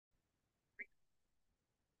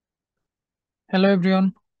Hello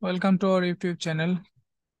everyone, welcome to our YouTube channel.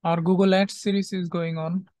 Our Google Ads series is going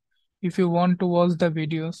on. If you want to watch the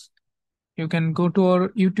videos, you can go to our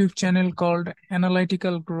YouTube channel called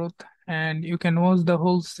Analytical Growth and you can watch the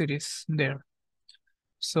whole series there.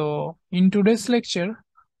 So in today's lecture,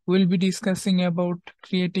 we'll be discussing about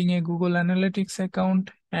creating a Google Analytics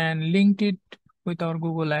account and linked it with our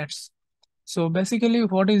Google Ads. So basically,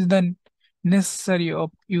 what is the necessary of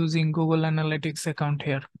using Google Analytics account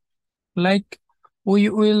here? Like we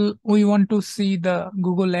want to see the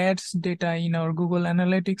Google Ads data in our Google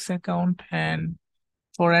Analytics account, and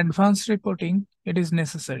for advanced reporting it is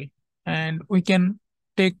necessary, and we can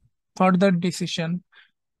take further decision,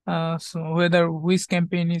 so whether which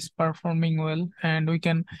campaign is performing well, and we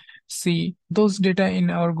can see those data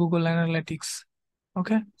in our Google Analytics.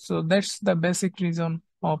 Okay, so that's the basic reason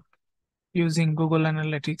of using Google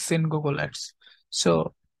Analytics in Google Ads.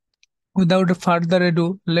 So without further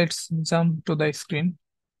ado, let's jump to the screen.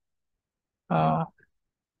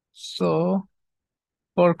 So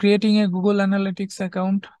for creating a Google Analytics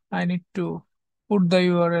account, I need to put the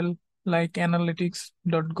URL like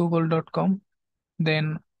analytics.google.com.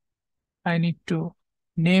 Then I need to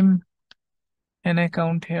name an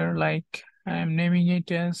account here, like I'm naming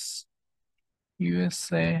it as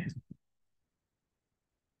USA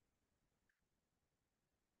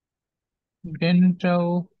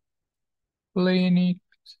Dental Clinic.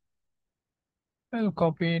 I'll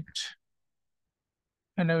copy it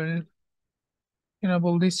and I will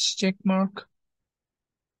enable this check mark.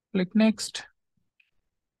 Click next.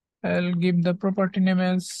 I'll give the property name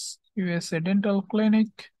as USA Dental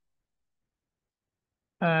Clinic,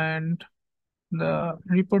 and the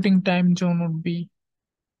reporting time zone would be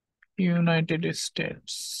United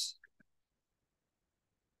States,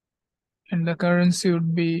 and the currency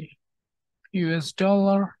would be US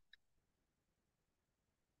dollar.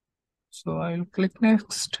 So I'll click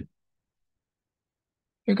next.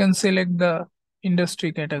 You can select the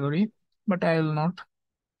industry category, but I will not.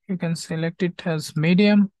 You can select it as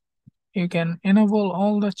medium. You can enable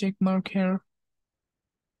all the check mark here.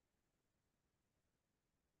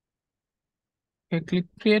 Okay, click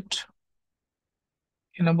create.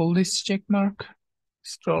 Enable this check mark.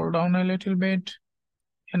 Scroll down a little bit.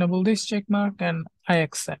 Enable this check mark and I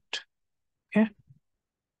accept. Okay.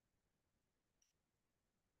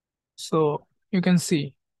 So you can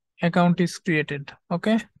see account is created.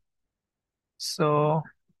 Okay. So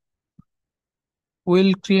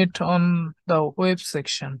we'll create on the web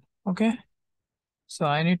section. Okay. So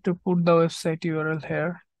I need to put the website URL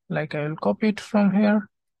here. Like I will copy it from here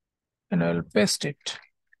and I will paste it.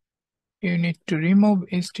 You need to remove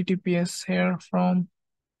HTTPS here from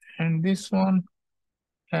and this one.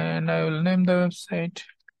 And I will name the website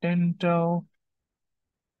Dental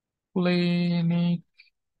Clinic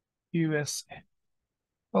USA.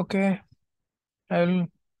 Okay. I will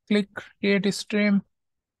click create a stream.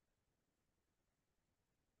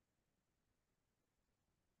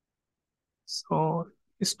 So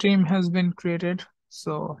stream has been created.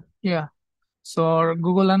 So yeah. So our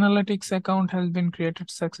Google Analytics account has been created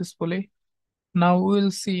successfully. Now we'll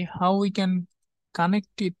see how we can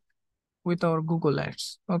connect it with our Google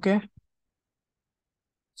Ads. Okay.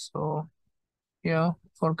 So yeah,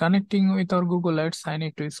 for connecting with our Google Ads, I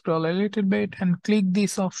need to scroll a little bit and click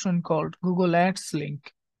this option called Google Ads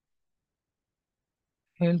link.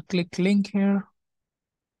 I'll click link here.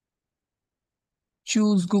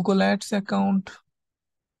 Choose Google Ads account.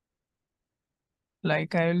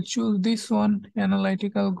 Like I will choose this one,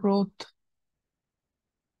 Analytical Growth.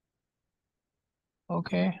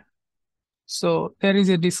 Okay. So there is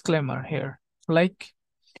a disclaimer here. Like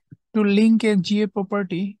to link a GA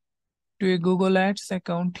property to a Google Ads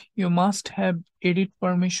account, you must have edit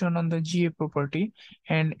permission on the GA property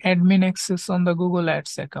and admin access on the Google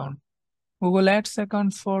Ads account. Google Ads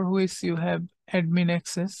accounts for which you have admin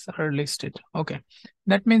access are listed. Okay.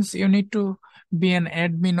 That means you need to be an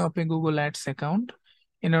admin of a Google Ads account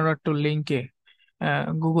in order to link a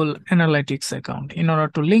Google Analytics account, in order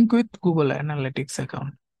to link with Google Analytics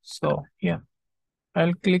account. So yeah,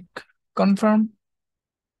 I'll click confirm.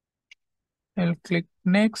 I'll click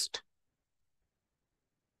next.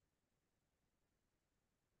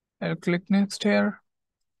 I'll click next here.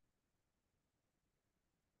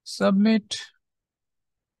 Submit.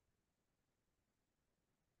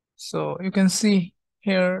 So you can see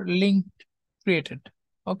here link created.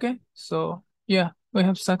 Okay. So yeah, we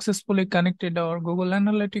have successfully connected our Google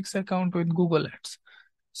Analytics account with Google Ads.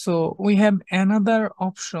 So we have another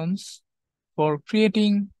options for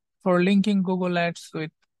linking Google Ads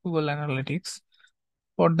with Google Analytics.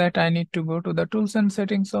 For that, I need to go to the tools and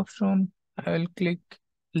settings option. I will click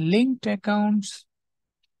linked accounts,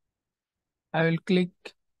 I will click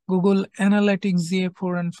Google Analytics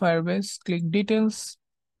GA4 and Firebase, click details.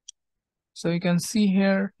 So you can see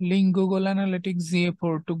here, link Google Analytics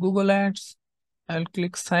GA4 to Google Ads. I'll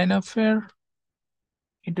click sign up here.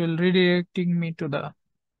 It will redirecting me to the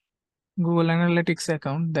Google Analytics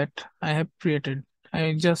account that I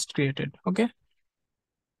just created, okay?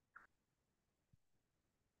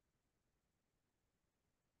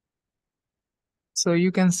 So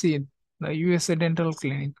you can see the USA Dental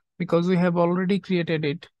Clinic because we have already created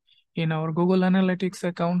it in our Google Analytics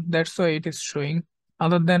account. That's why it is showing.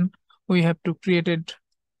 Other than we have to create it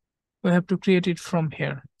from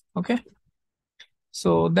here, okay?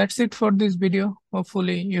 So that's it for this video.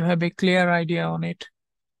 Hopefully you have a clear idea on it.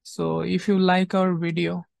 So if you like our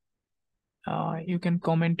video, you can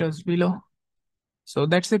comment us below. So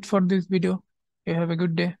that's it for this video. You have a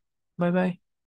good day. Bye bye.